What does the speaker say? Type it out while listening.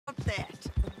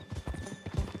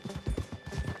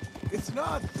It's an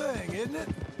odd thing, isn't it?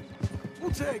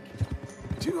 We'll take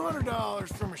 $200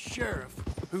 from a sheriff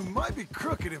who might be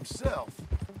crooked himself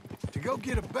to go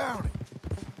get a bounty.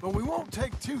 But we won't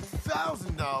take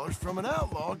 $2,000 from an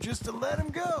outlaw just to let him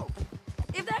go.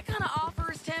 If that kind of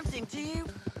offer is tempting to you,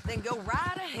 then go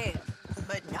right ahead.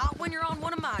 But not when you're on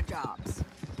one of my jobs.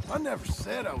 I never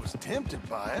said I was tempted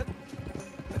by it.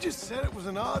 I just said it was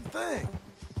an odd thing.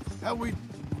 How we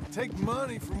take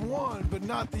money from one but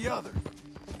not the other.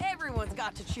 Everyone's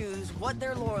got to choose what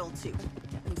they're loyal to.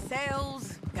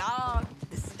 Themselves, God,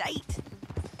 the state.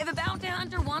 If a bounty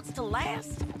hunter wants to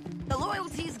last, the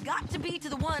loyalty's got to be to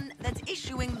the one that's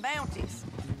issuing the bounties.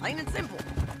 Plain and simple.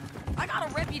 I got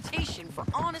a reputation for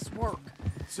honest work.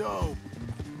 So,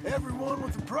 everyone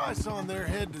with a price on their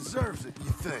head deserves it,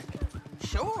 you think?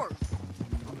 Sure.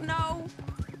 No,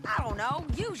 I don't know,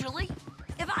 usually.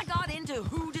 If I got into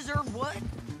who deserved what,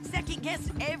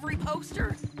 second-guessed every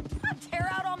poster, I'd tear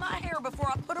out all my hair before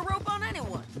I put a rope on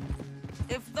anyone.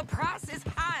 If the price is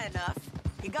high enough,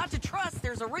 you got to trust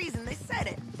there's a reason they said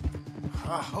it.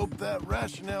 I hope that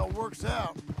rationale works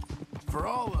out for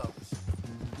all of us.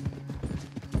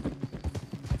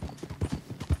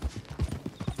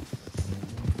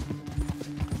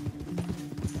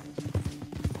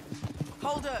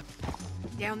 Hold up.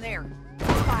 Down there.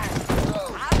 Fire.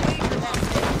 I wager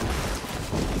that's it.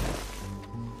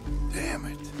 Damn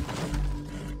it.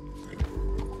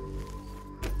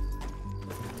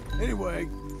 Anyway,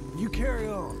 you carry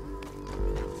on.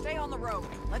 Stay on the road.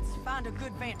 Let's find a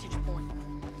good vantage point.